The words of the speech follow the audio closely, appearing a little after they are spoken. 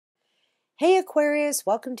Hey Aquarius,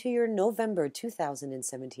 welcome to your November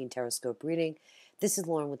 2017 Taroscope reading. This is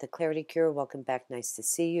Lauren with the Clarity Cure. Welcome back. Nice to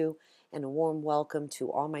see you. And a warm welcome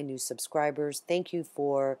to all my new subscribers. Thank you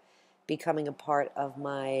for becoming a part of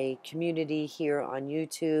my community here on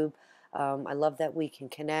YouTube. I love that we can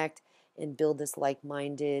connect and build this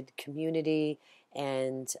like-minded community.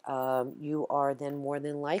 And you are then more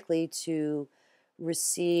than likely to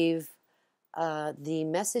receive the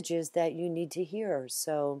messages that you need to hear.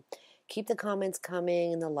 So keep the comments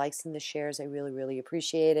coming and the likes and the shares. I really, really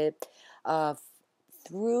appreciate it.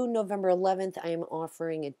 Through November 11th, I am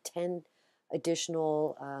offering a 10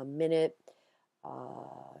 additional minute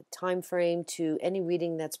time frame to any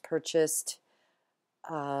reading that's purchased.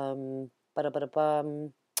 Did I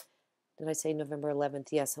say November 11th?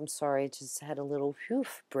 Yes, I'm sorry. I just had a little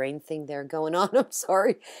brain thing there going on. I'm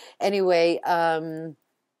sorry. Anyway,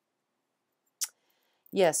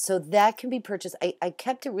 yes, so that can be purchased. I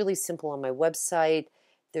kept it really simple on my website.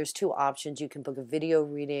 There's two options. You can book a video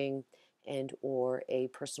reading and or a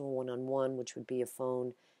personal one-on-one, which would be a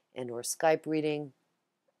phone and or Skype reading.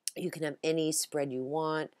 You can have any spread you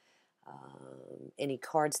want, any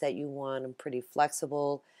cards that you want. I'm pretty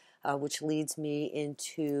flexible, which leads me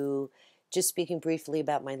into just speaking briefly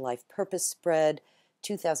about my life purpose spread.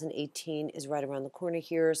 2018 is right around the corner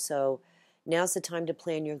here, so now's the time to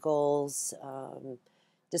plan your goals.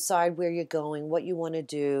 Decide where you're going, what you want to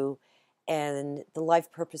do, and the life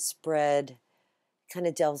purpose spread kind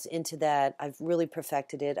of delves into that. I've really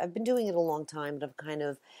perfected it. I've been doing it a long time, but I've kind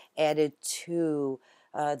of added to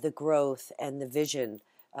the growth and the vision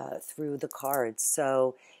through the cards.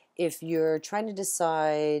 So if you're trying to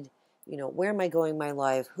decide, where am I going in my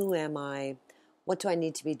life? Who am I? What do I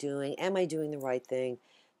need to be doing? Am I doing the right thing?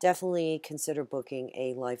 Definitely consider booking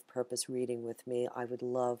a life purpose reading with me. I would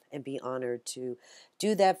love and be honored to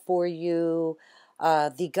do that for you.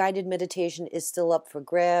 The guided meditation is still up for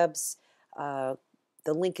grabs. The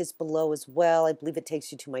link is below as well. I believe it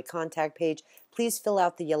takes you to my contact page. Please fill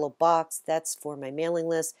out the yellow box. That's for my mailing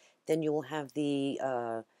list. Then you will have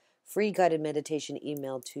the free guided meditation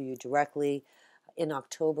emailed to you directly. In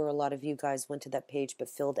October, a lot of you guys went to that page but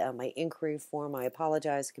filled out my inquiry form. I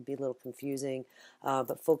apologize. It could be a little confusing,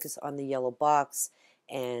 but focus on the yellow box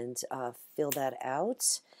and fill that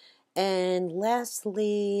out. And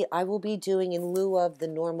lastly, I will be doing, in lieu of the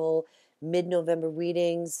normal mid-November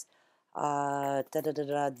readings, the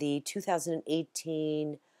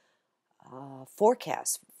 2018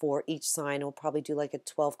 forecast for each sign. I'll probably do like a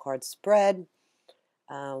 12-card spread,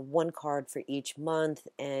 one card for each month,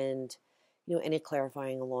 and any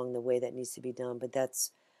clarifying along the way that needs to be done. But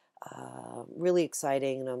that's really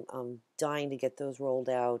exciting, and I'm dying to get those rolled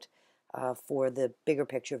out for the bigger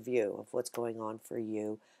picture view of what's going on for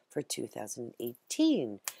you for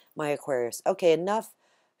 2018, my Aquarius. Okay, enough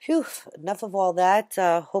of all that.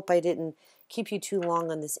 Hope I didn't keep you too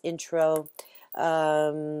long on this intro.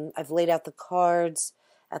 I've laid out the cards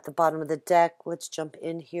at the bottom of the deck. Let's jump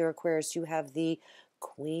in here, Aquarius. You have the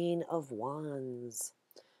Queen of Wands.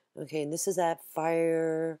 Okay, and this is that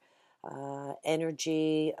fire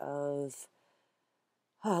energy of,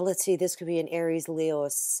 let's see, this could be an Aries, Leo, a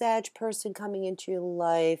Sag person coming into your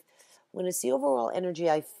life. When it's the overall energy,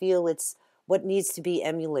 I feel it's what needs to be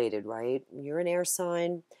emulated, right? You're an air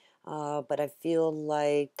sign, but I feel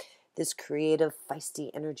like this creative,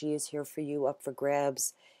 feisty energy is here for you, up for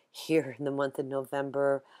grabs here in the month of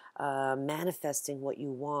November, manifesting what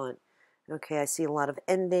you want. Okay, I see a lot of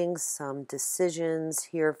endings, some decisions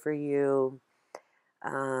here for you.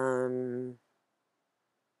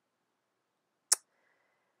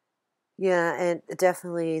 Yeah, and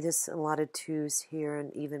definitely there's a lot of twos here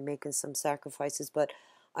and even making some sacrifices, but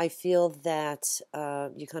I feel that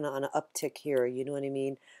you're kind of on an uptick here, you know what I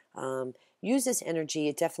mean? Use this energy.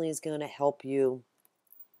 It definitely is going to help you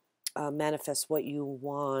manifest what you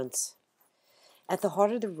want. At the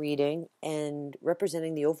heart of the reading and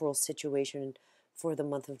representing the overall situation for the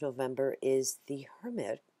month of November is the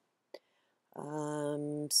Hermit.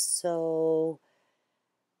 So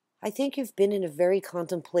I think you've been in a very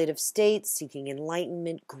contemplative state, seeking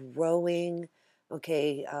enlightenment, growing.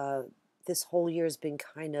 Okay, this whole year has been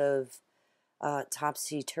kind of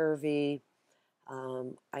topsy-turvy.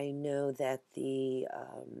 I know that that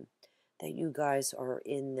you guys are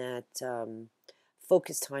in that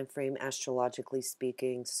focus time frame, astrologically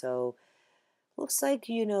speaking. So looks like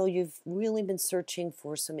you've really been searching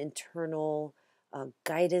for some internal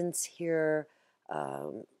guidance here,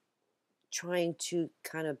 trying to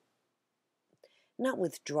kind of not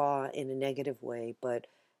withdraw in a negative way, but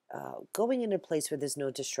going in a place where there's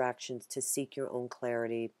no distractions to seek your own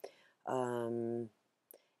clarity and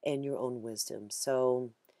your own wisdom.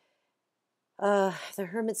 So The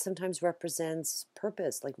Hermit sometimes represents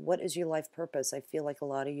purpose. Like, what is your life purpose? I feel like a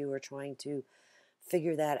lot of you are trying to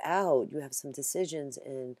figure that out. You have some decisions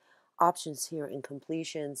and options here and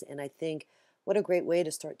completions. And I think what a great way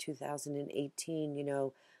to start 2018.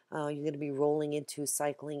 You're going to be rolling into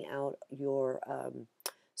cycling out your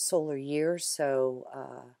solar year. So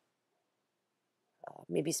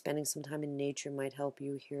maybe spending some time in nature might help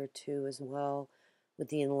you here too as well with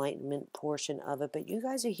the enlightenment portion of it. But you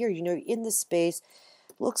guys are here, in this space.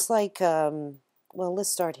 Looks like, well, let's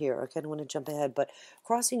start here. Okay, I don't want to jump ahead, but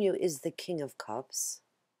crossing you is the King of Cups.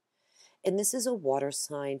 And this is a water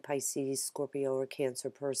sign, Pisces, Scorpio, or Cancer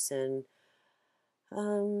person.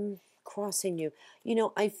 Crossing you.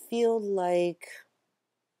 I feel like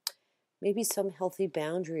maybe some healthy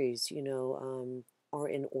boundaries, are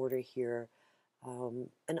in order here.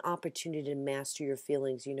 An opportunity to master your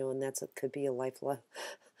feelings, and could be a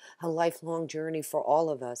lifelong journey for all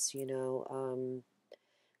of us,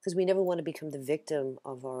 because we never want to become the victim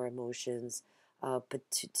of our emotions, but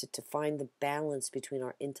to find the balance between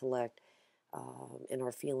our intellect and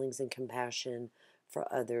our feelings and compassion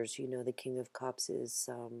for others. The King of Cups is,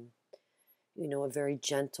 a very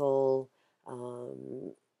gentle,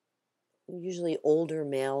 usually older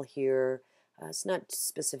male here. It's not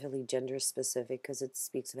specifically gender specific because it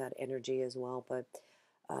speaks about energy as well, but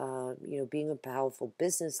being a powerful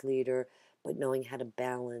business leader, but knowing how to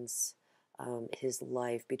balance his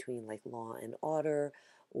life between like law and order,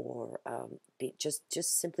 or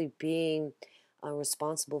just simply being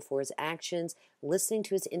responsible for his actions, listening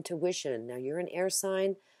to his intuition. Now you're an air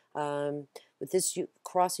sign. With this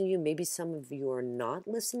crossing you, maybe some of you are not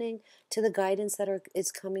listening to the guidance that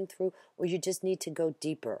is coming through, or you just need to go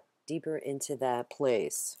deeper into that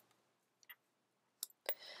place.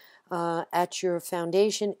 At your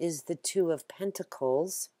foundation is the Two of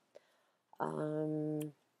Pentacles.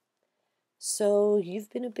 So you've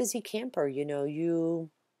been a busy camper,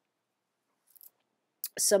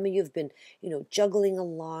 some of you have been, juggling a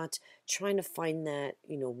lot, trying to find that,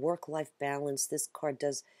 work-life balance. This card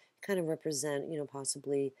does kind of represent,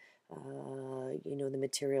 possibly, the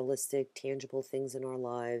materialistic, tangible things in our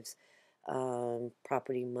lives,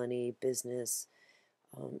 property, money, business,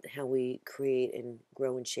 how we create and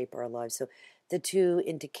grow and shape our lives. So the two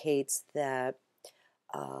indicates that,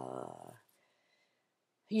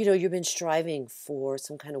 you've been striving for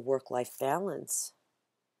some kind of work-life balance.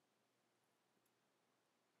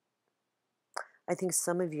 I think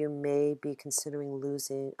some of you may be considering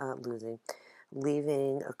leaving a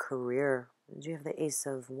career. You have the Ace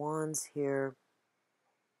of Wands here,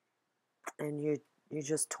 and you're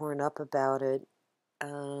just torn up about it.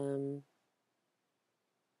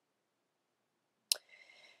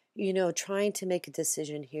 Trying to make a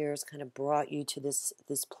decision here has kind of brought you to this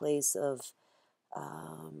place of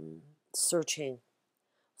searching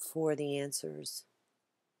for the answers.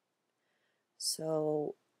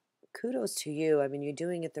 So kudos to you. I mean, you're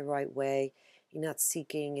doing it the right way. You're not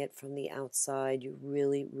seeking it from the outside. You're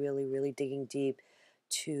really, really, really digging deep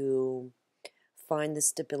to find the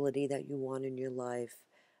stability that you want in your life.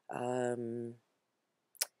 And,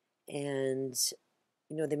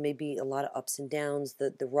 there may be a lot of ups and downs.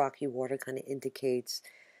 The rocky water kind of indicates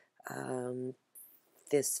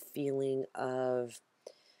this feeling of,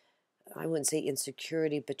 I wouldn't say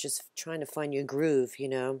insecurity, but just trying to find your groove,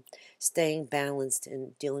 staying balanced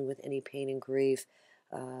and dealing with any pain and grief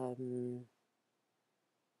that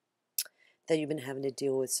you've been having to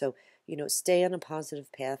deal with. So, stay on a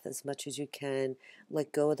positive path as much as you can.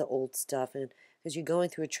 Let go of the old stuff, and because you're going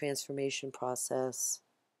through a transformation process.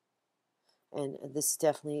 And this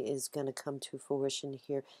definitely is going to come to fruition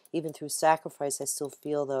here. Even through sacrifice, I still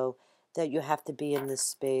feel, though, that you have to be in this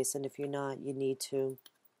space. And if you're not, you need to.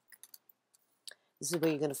 This is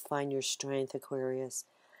where you're going to find your strength, Aquarius.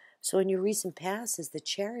 So in your recent past is the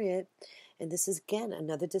Chariot. And this is, again,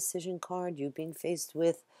 another decision card. You being faced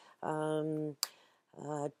with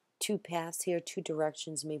two paths here, two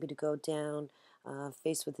directions maybe to go down,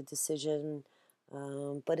 faced with a decision.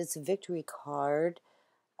 But it's a victory card.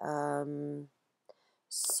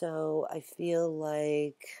 So I feel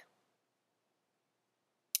like,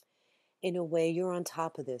 in a way, you're on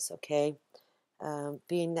top of this, okay?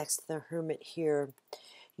 Being next to the Hermit here,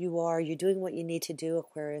 you're doing what you need to do,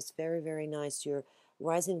 Aquarius. Very, very nice. You're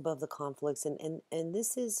rising above the conflicts, and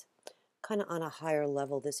this is kind of on a higher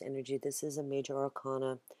level, this energy. This is a major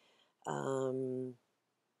arcana. So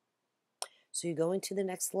you're going to the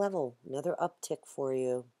next level, another uptick for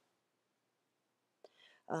you.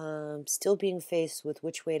 Still being faced with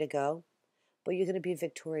which way to go, but you're going to be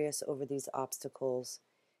victorious over these obstacles.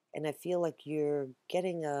 And I feel like you're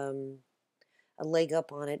getting a a leg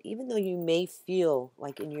up on it, even though you may feel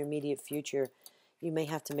like in your immediate future you may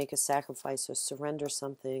have to make a sacrifice or surrender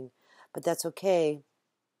something, but that's okay.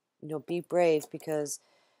 Be brave, because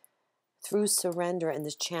through surrender and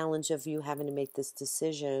this challenge of you having to make this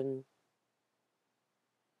decision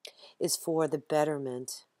is for the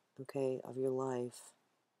betterment, okay, of your life.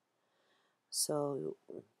 So,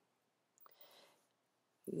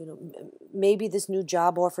 maybe this new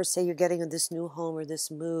job offer, say you're getting this new home or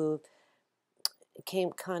this move,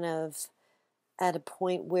 came kind of at a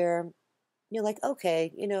point where you're like,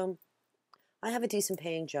 okay, I have a decent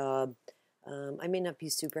paying job. I may not be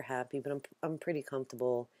super happy, but I'm pretty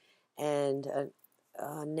comfortable. And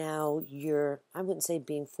now I wouldn't say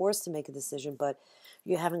being forced to make a decision, but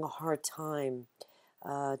you're having a hard time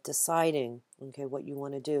deciding, okay, what you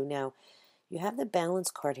want to do. Now, you have the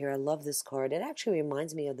balance card here. I love this card. It actually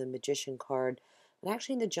reminds me of the Magician card. But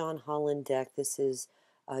actually in the John Holland deck, this is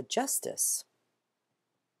justice,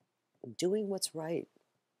 doing what's right.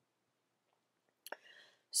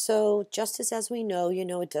 So justice, as we know,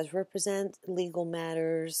 it does represent legal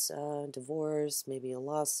matters, divorce, maybe a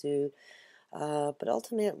lawsuit, but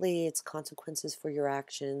ultimately it's consequences for your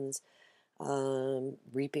actions,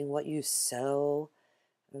 reaping what you sow,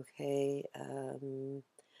 okay?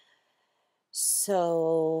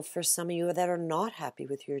 So for some of you that are not happy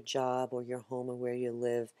with your job or your home or where you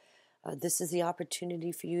live, this is the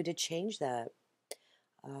opportunity for you to change that.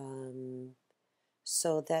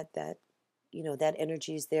 So that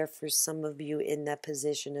energy is there for some of you in that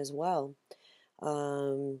position as well.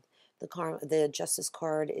 The Justice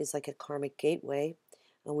card is like a karmic gateway,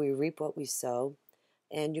 and we reap what we sow,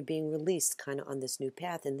 and you're being released kind of on this new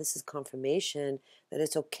path, and this is confirmation that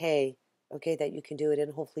it's okay, that you can do it,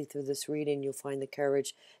 and hopefully through this reading you'll find the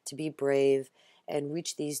courage to be brave and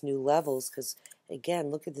reach these new levels, because again,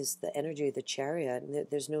 look at this, the energy of the Chariot, and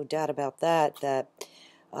there's no doubt about that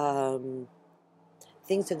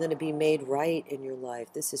things are going to be made right in your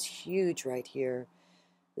life. This is huge right here.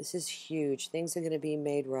 This is huge. Things are going to be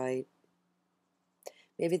made right.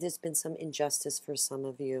 Maybe there's been some injustice for some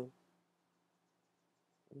of you.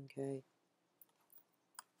 Okay.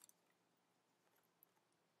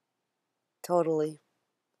 Totally.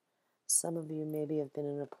 Some of you maybe have been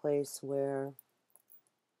in a place where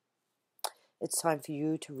it's time for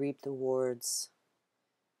you to reap the rewards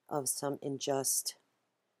of some unjust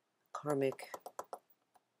karmic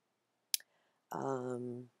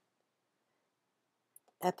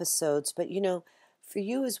episodes. But, for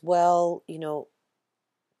you as well,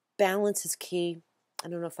 balance is key. I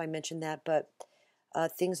don't know if I mentioned that, but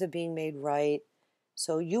things are being made right.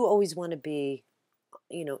 So you always want to be,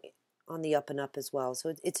 on the up and up as well.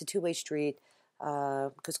 So it's a two-way street,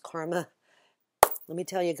 because karma, let me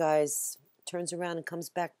tell you guys, turns around and comes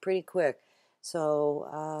back pretty quick.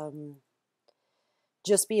 So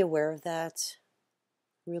just be aware of that.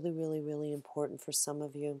 Really, really, really important for some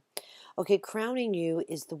of you. Okay, crowning you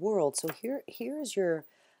is the World. So here is your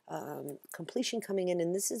completion coming in,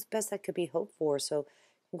 and this is best that could be hoped for. So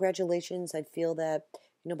congratulations. I feel that,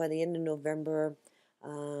 by the end of November,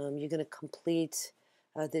 you're going to complete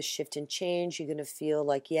this shift and change. You're going to feel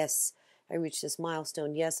like, yes, I reached this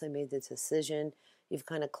milestone. Yes, I made this decision. You've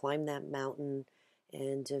kind of climbed that mountain,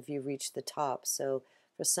 and you reached the top. So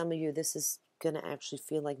for some of you, this is going to actually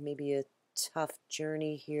feel like maybe a tough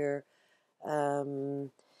journey here. Let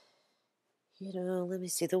me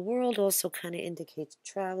see. The World also kind of indicates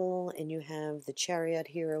travel, and you have the Chariot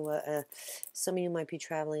here. Some of you might be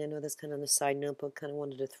traveling. I know that's kind of on the side note, but kind of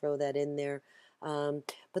wanted to throw that in there.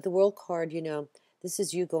 But the World card, this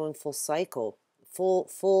is you going full cycle,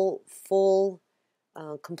 full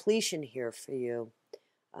completion here for you.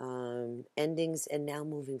 Endings and now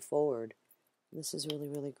moving forward. This is really,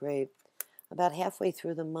 really great. About halfway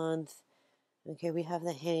through the month, okay, we have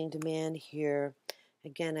the Hanged Man here.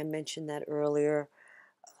 Again, I mentioned that earlier.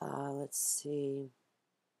 Let's see.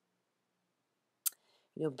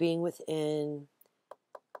 Being within,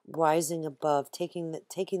 rising above, taking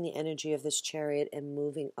the energy of this Chariot and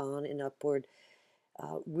moving on and upward.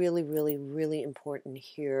 Really, really, really important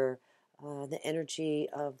here. The energy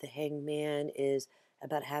of the Hanged Man is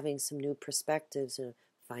about having some new perspectives,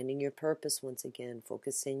 finding your purpose once again,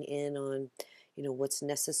 focusing in on, what's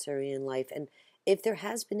necessary in life. And if there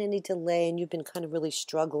has been any delay and you've been kind of really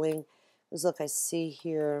struggling, because look, I see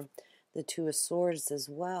here the Two of Swords as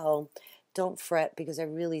well. Don't fret, because I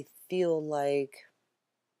really feel like,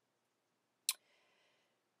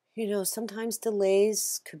 sometimes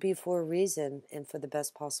delays could be for a reason and for the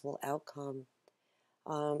best possible outcome.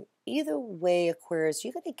 Either way, Aquarius,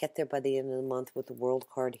 you're going to get there by the end of the month with the World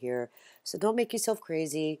card here. So don't make yourself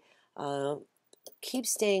crazy. Keep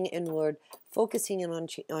staying inward. focusing in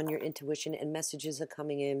on your intuition, and messages are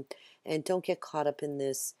coming in. And don't get caught up in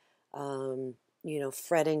this,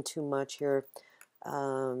 fretting too much here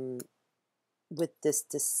with this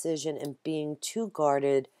decision and being too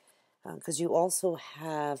guarded, because you also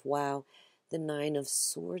have, wow, the Nine of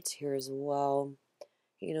Swords here as well.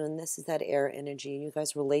 And this is that air energy, and you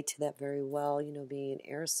guys relate to that very well, being an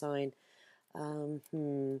air sign.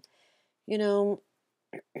 You know,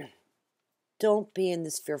 don't be in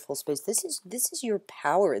this fearful space. This is your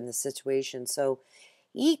power in this situation. So,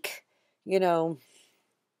 eek, being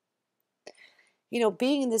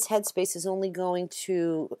in this headspace is only going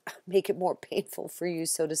to make it more painful for you,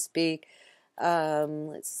 so to speak.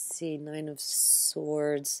 Let's see, Nine of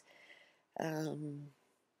Swords.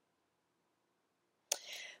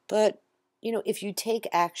 But, if you take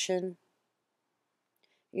action,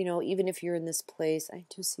 even if you're in this place, I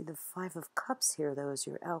do see the Five of Cups here, though, as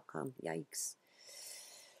your outcome. Yikes.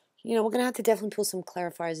 We're going to have to definitely pull some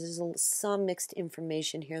clarifiers. There's some mixed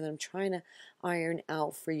information here that I'm trying to iron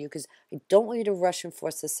out for you, because I don't want you to rush and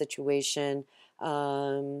force the situation.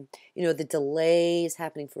 The delay is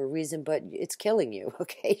happening for a reason, but it's killing you,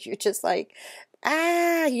 okay? You're just like,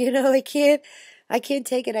 I can't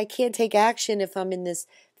take it. I can't take action if I'm in this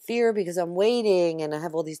fear because I'm waiting and I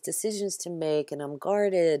have all these decisions to make and I'm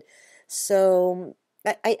guarded. So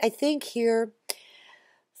I think here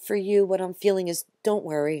for you, what I'm feeling is, don't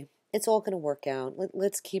worry. It's all going to work out.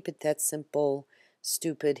 Let's keep it that simple,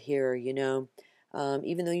 stupid here, even though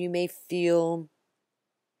you may feel,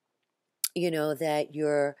 that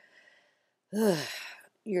you're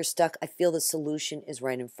stuck. I feel the solution is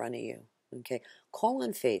right in front of you. Okay. Call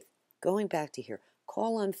on faith. Going back to here,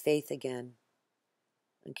 call on faith again.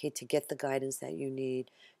 Okay, to get the guidance that you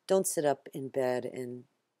need. Don't sit up in bed and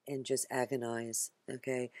just agonize.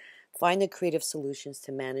 Okay. Find the creative solutions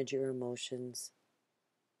to manage your emotions.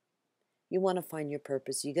 You want to find your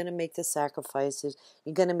purpose. You're going to make the sacrifices.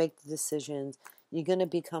 You're going to make the decisions. You're going to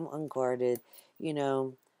become unguarded,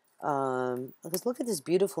 because look at this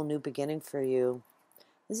beautiful new beginning for you.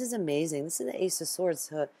 This is amazing. This is the Ace of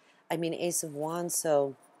Swords. Ace of Wands.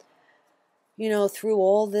 So, through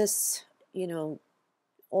all this,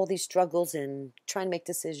 all these struggles and trying to make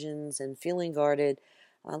decisions and feeling guarded,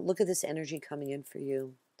 look at this energy coming in for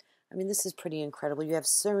you. This is pretty incredible. You have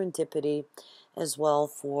serendipity as well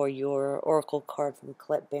for your oracle card from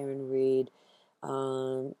Colette Baron Reed.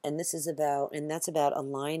 And that's about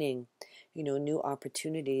aligning, new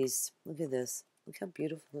opportunities. Look at this. Look how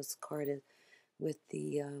beautiful this card is with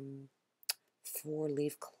the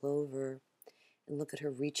 4-leaf clover. And look at her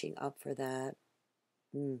reaching up for that.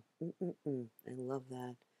 I love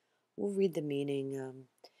that. We'll read the meaning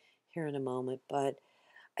here in a moment, but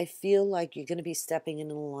I feel like you're going to be stepping in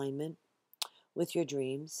alignment with your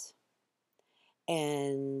dreams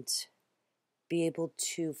and be able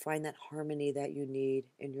to find that harmony that you need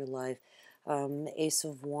in your life. The Ace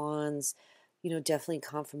of Wands, definitely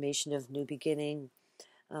confirmation of new beginning.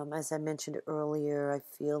 As I mentioned earlier, I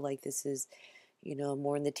feel like this is,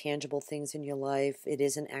 more in the tangible things in your life. It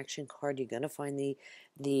is an action card. You're going to find the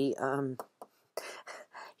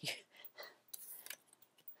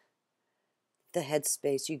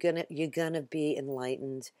headspace. You're gonna be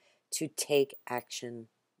enlightened to take action.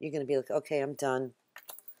 You're gonna be like, okay, I'm done.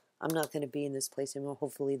 I'm not gonna be in this place anymore.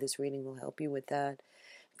 Hopefully this reading will help you with that.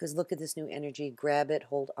 Because look at this new energy. Grab it,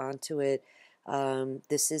 hold on to it.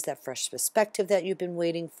 This is that fresh perspective that you've been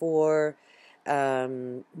waiting for.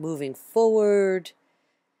 Moving forward.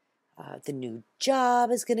 The new job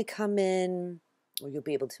is gonna come in, or you'll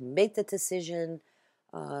be able to make the decision.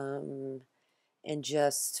 And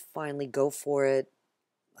just finally go for it.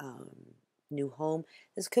 New home.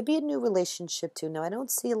 This could be a new relationship too. Now, I don't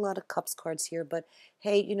see a lot of cups cards here, but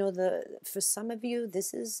hey, for some of you,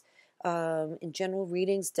 this is in general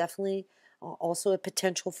readings definitely also a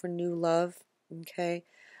potential for new love. Okay.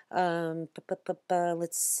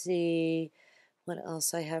 Let's see what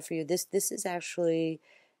else I have for you. This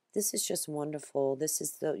is just wonderful. This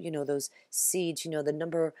is those seeds. The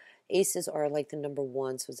number aces are like the number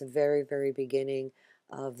 1, so it's the very, very beginning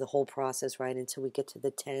of the whole process, right, until we get to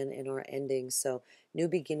the 10 in our ending. So new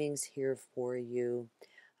beginnings here for you,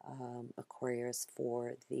 Aquarius,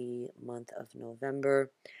 for the month of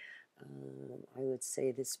November. I would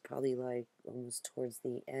say this is probably like almost towards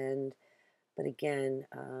the end, but again,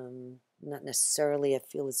 not necessarily. I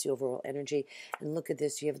feel it's the overall energy. And look at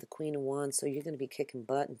this. You have the Queen of Wands, so you're going to be kicking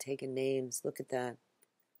butt and taking names. Look at that.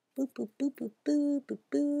 Boop, boop, boop, boop, boop, boop,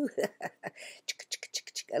 boop.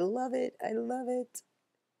 I love it. I love it.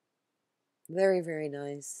 Very, very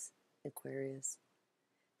nice, Aquarius.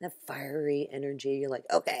 That fiery energy. You're like,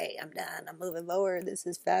 okay, I'm done. I'm moving forward. This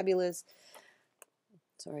is fabulous.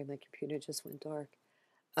 Sorry, my computer just went dark.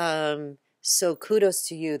 So kudos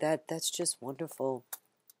to you. That's just wonderful.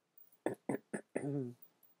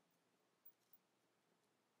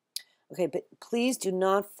 Okay, but please do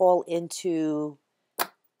not fall into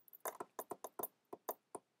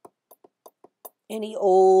any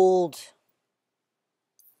old,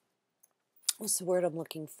 what's the word I'm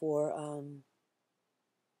looking for?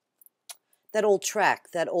 That old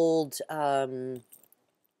track, that old, oh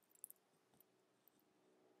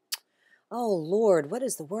Lord, what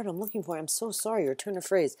is the word I'm looking for? I'm so sorry, return of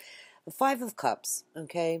phrase. The Five of Cups,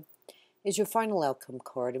 okay, is your final outcome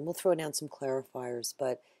card, and we'll throw down some clarifiers,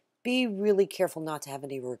 but be really careful not to have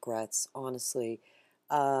any regrets, honestly.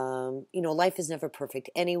 Life is never perfect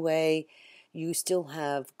anyway. You still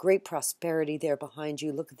have great prosperity there behind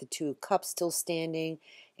you. Look at the Two of Cups still standing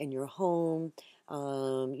in your home.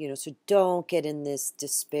 So don't get in this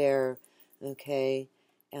despair, okay?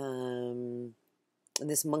 And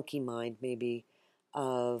this monkey mind, maybe,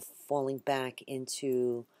 of falling back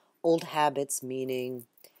into old habits, meaning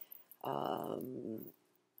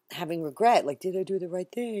having regret, like, did I do the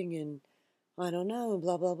right thing? And I don't know,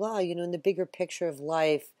 blah, blah, blah. In the bigger picture of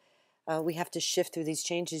life, we have to shift through these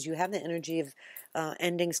changes. You have the energy of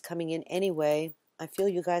endings coming in anyway. I feel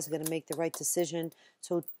you guys are going to make the right decision.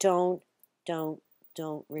 So don't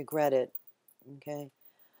regret it, okay?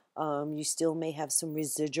 You still may have some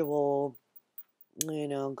residual,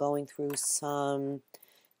 going through some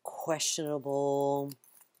questionable,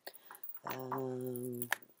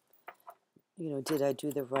 did I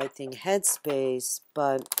do the right thing headspace,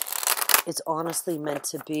 but it's honestly meant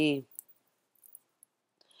to be.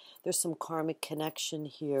 There's some karmic connection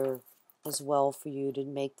here as well for you to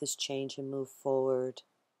make this change and move forward.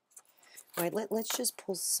 All right, let's just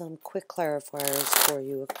pull some quick clarifiers for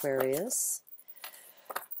you, Aquarius.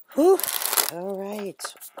 Whew. All right.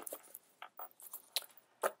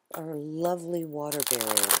 Our lovely water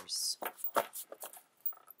barriers.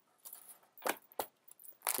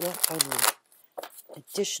 What are the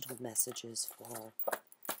additional messages for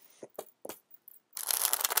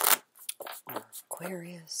our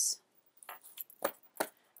Aquarius?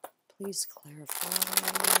 Please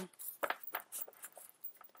clarify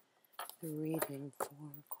the reading for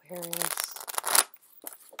Aquarius.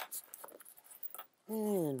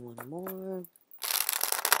 And one more.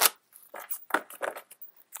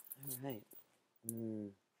 All right.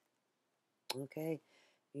 Okay.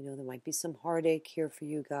 There might be some heartache here for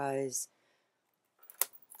you guys.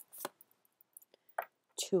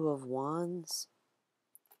 Two of Wands.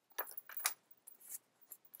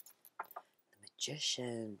 The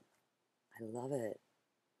Magician. I love it.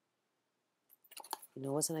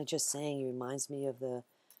 Wasn't I just saying, it reminds me of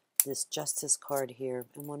this Justice card here.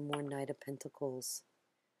 And one more, Knight of Pentacles.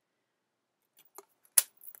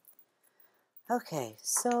 Okay,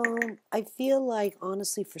 so I feel like,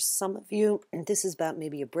 honestly, for some of you, this is about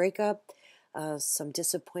maybe a breakup, some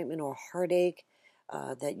disappointment or heartache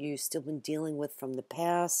that you've still been dealing with from the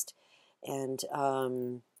past. And,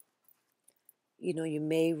 you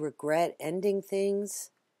may regret ending things.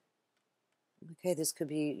 Okay, this could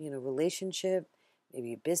be, relationship,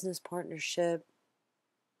 maybe a business partnership.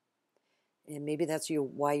 And maybe that's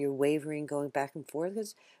why you're wavering, going back and forth,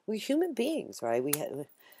 because we're human beings, right?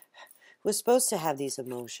 We're supposed to have these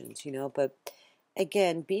emotions, but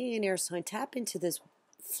again, being an air sign, tap into this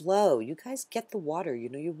flow. You guys get the water,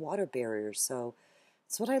 your water barriers. So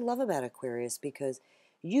it's what I love about Aquarius, because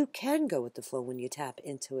you can go with the flow when you tap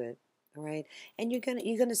into it, all right? And you're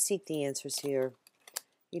gonna seek the answers here.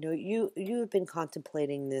 You have been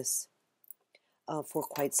contemplating this for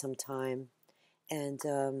quite some time, and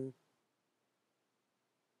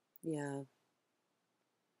yeah.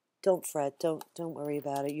 Don't fret. Don't worry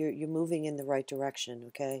about it. You're moving in the right direction,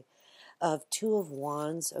 okay? Two of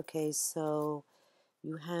Wands. Okay, so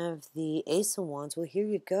you have the Ace of Wands. Well, here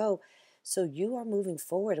you go. So you are moving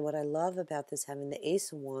forward. What I love about this, having the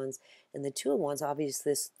Ace of Wands and the Two of Wands,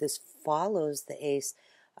 obviously this follows the Ace,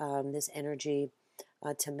 this energy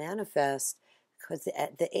to manifest, because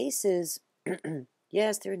the Aces,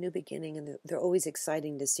 yes, they're a new beginning, and they're always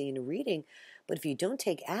exciting to see in a reading, but if you don't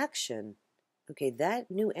take action, okay, that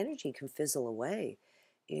new energy can fizzle away.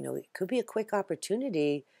 It could be a quick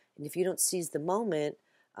opportunity, and if you don't seize the moment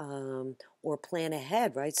or plan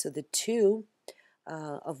ahead, right? So the Two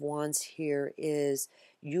of Wands here is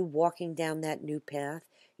you walking down that new path,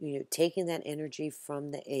 taking that energy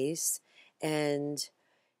from the Ace and,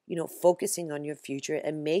 focusing on your future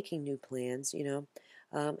and making new plans,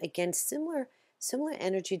 Again, similar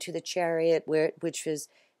energy to the Chariot, which is,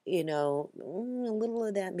 a little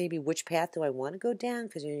of that, maybe which path do I want to go down?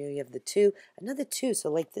 Because, you have the two, another two. So,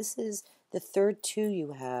 like, this is The third two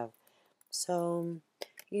you have. So,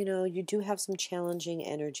 you do have some challenging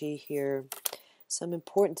energy here. Some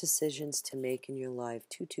important decisions to make in your life.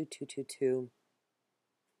 2, 2, 2, 2, 2.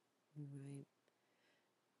 All right.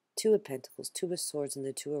 2 of Pentacles, 2 of Swords, and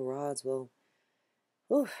the 2 of Rods. Well,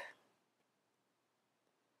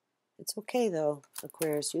 it's okay though,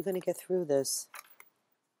 Aquarius. You're going to get through this.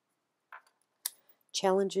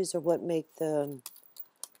 Challenges are what make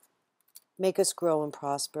us grow and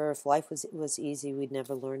prosper. If life was easy, we'd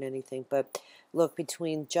never learn anything. But look,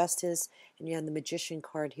 between Justice and you have the Magician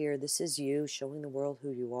card here, this is you showing the world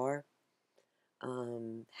who you are.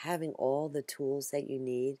 Having all the tools that you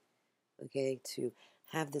need, okay, to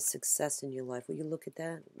have the success in your life. Will you look at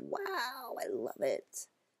that? Wow, I love it.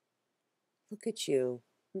 Look at you.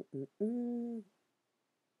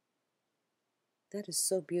 That is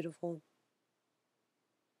so beautiful.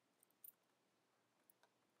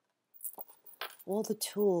 All the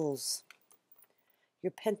tools,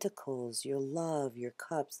 your pentacles, your love, your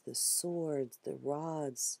cups, the swords, the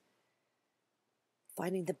rods,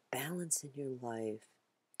 finding the balance in your life,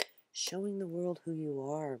 showing the world who you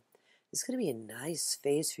are. It's going to be a nice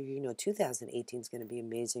phase for you. 2018 is going to be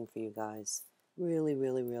amazing for you guys. Really,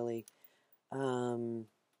 really, really.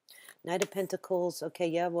 Knight of Pentacles. Okay,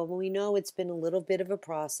 yeah, well, we know it's been a little bit of a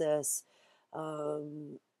process,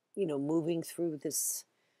 moving through this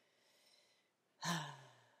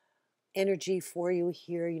energy for you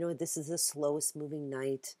here. This is the slowest moving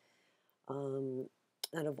knight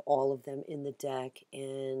out of all of them in the deck.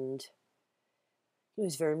 And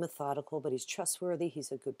he's very methodical, but he's trustworthy.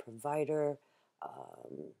 He's a good provider.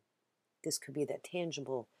 This could be that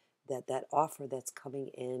tangible, that offer that's coming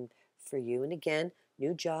in for you. And again,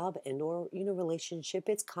 new job and or relationship.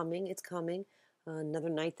 It's coming. Another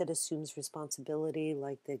knight that assumes responsibility,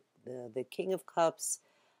 like the King of Cups.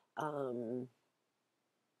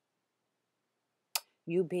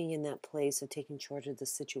 You being in that place of taking charge of the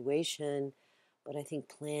situation, but I think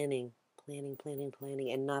planning,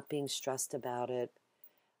 and not being stressed about it.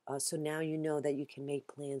 So now you know that you can make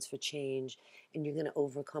plans for change, and you're going to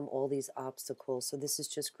overcome all these obstacles. So this is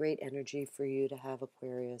just great energy for you to have,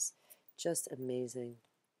 Aquarius. Just amazing.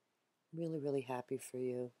 Really, really happy for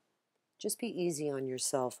you. Just be easy on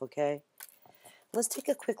yourself, okay? Let's take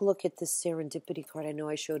a quick look at this Serendipity card. I know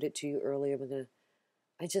I showed it to you earlier.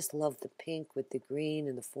 I just love the pink with the green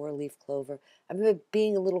and the 4-leaf clover. I remember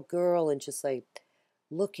being a little girl and just like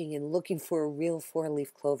looking for a real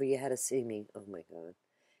 4-leaf clover. You had to see me. Oh my God.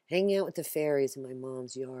 Hanging out with the fairies in my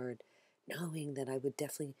mom's yard, knowing that I would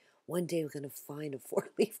definitely, one day we're going to find a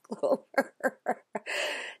 4-leaf clover.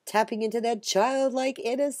 Tapping into that childlike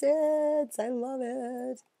innocence. I love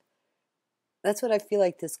it. That's what I feel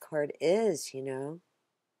like this card is, All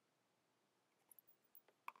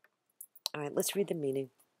right, let's read the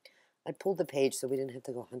meaning. I pulled the page so we didn't have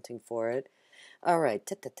to go hunting for it. All right.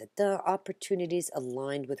 Opportunities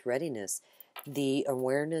aligned with readiness. The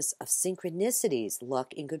awareness of synchronicities,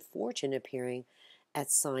 luck, and good fortune appearing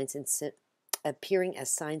as signs and symbols.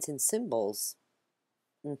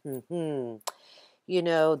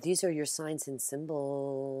 These are your signs and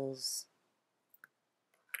symbols.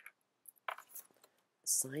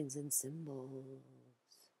 Signs and symbols.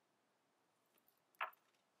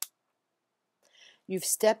 You've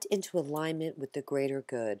stepped into alignment with the greater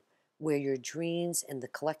good, where your dreams and the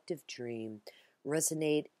collective dream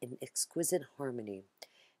resonate in exquisite harmony.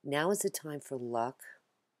 Now is the time for luck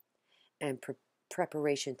and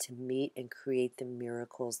preparation to meet and create the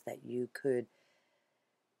miracles that you could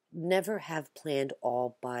never have planned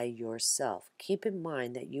all by yourself. Keep in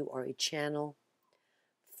mind that you are a channel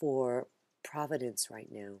for providence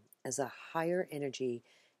right now, as a higher energy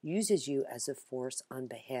uses you as a force on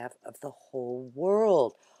behalf of the whole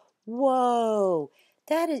world. Whoa!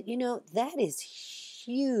 That is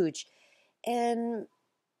huge. And,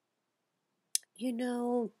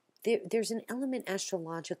 there's an element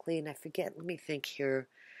astrologically, and I forget, let me think here.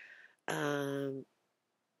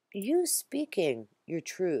 You speaking your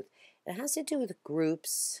truth. It has to do with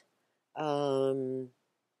groups.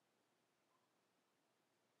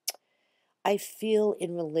 I feel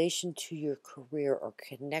in relation to your career or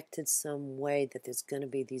connected some way that there's going to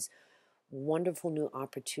be these wonderful new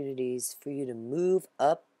opportunities for you to move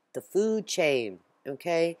up the food chain,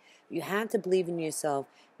 okay? You have to believe in yourself.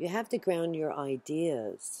 You have to ground your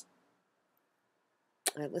ideas.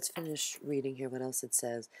 All right, let's finish reading here what else it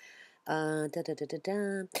says.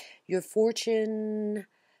 Your fortune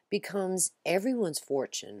becomes everyone's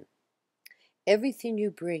fortune. Everything you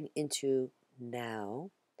bring into now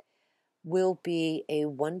will be a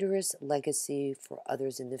wondrous legacy for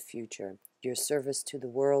others in the future. Your service to the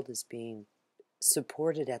world is being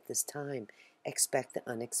supported at this time. Expect the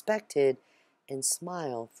unexpected and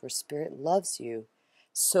smile, for Spirit loves you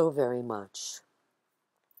so very much.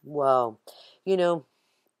 Whoa. You know,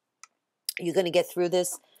 you're going to get through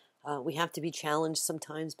this. We have to be challenged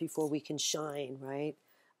sometimes before we can shine, right?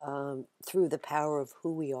 Through the power of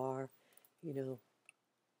who we are, you know.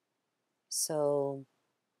 So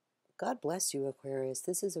God bless you, Aquarius.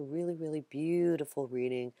 This is a really, really beautiful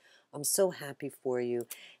reading. I'm so happy for you.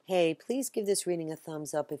 Hey, please give this reading a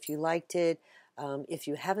thumbs up if you liked it. If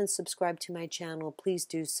you haven't subscribed to my channel, please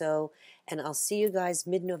do so. And I'll see you guys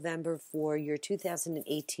mid-November for your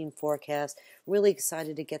 2018 forecast. Really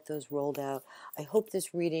excited to get those rolled out. I hope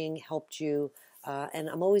this reading helped you. And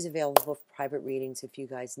I'm always available for private readings if you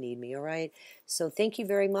guys need me, all right? So thank you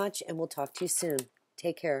very much, and we'll talk to you soon.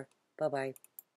 Take care. Bye-bye.